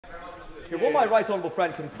Will my right honourable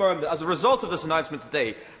friend confirm that as a result of this announcement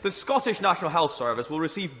today, the Scottish National Health Service will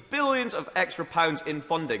receive billions of extra pounds in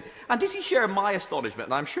funding? And does he share my astonishment,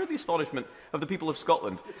 and I'm sure the astonishment of the people of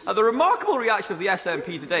Scotland, at the remarkable reaction of the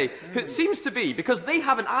SNP today, who it seems to be, because they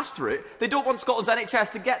haven't asked for it, they don't want Scotland's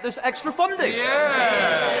NHS to get this extra funding?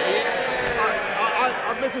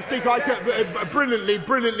 Mr. Speaker, I could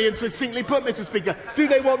brilliantly and succinctly put, Mr. Speaker, do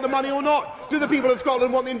they want the money or not? Do the people of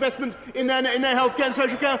Scotland want the investment in their healthcare and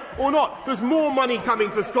social care or not? There's more money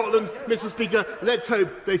coming for Scotland, Mr. Speaker. Let's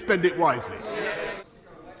hope they spend it wisely.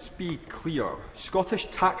 Let's be clear. Scottish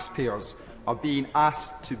taxpayers are being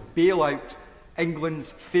asked to bail out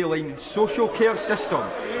England's failing social care system,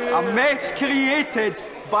 a mess created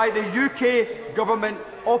by the UK government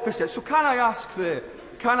opposite. So can I ask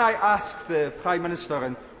the Prime Minister,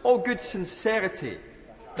 in all good sincerity,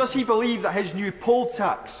 does he believe that his new poll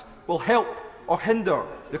tax will help or hinder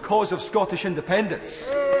the cause of Scottish independence?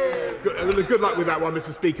 Good luck with that one,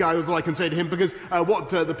 Mr. Speaker. All I can say to him, because what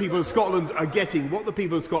the people of Scotland are getting, what the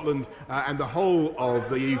people of Scotland and the whole of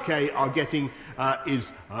the UK are getting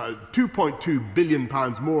is £2.2 billion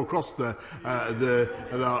more across the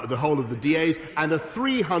whole of the DAs, and a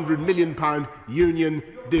 £300 million union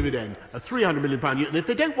dividend. A £300 million union. And if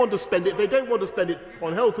they don't want to spend it,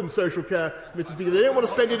 on health and social care, Mr. Speaker, they don't want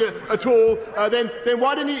to spend it at all, then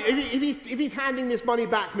why don't he, if he's handing this money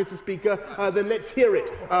back, Mr. Speaker, then let's hear it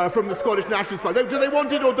from the Scottish Nationalist Party. Do they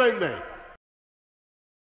want it or don't they?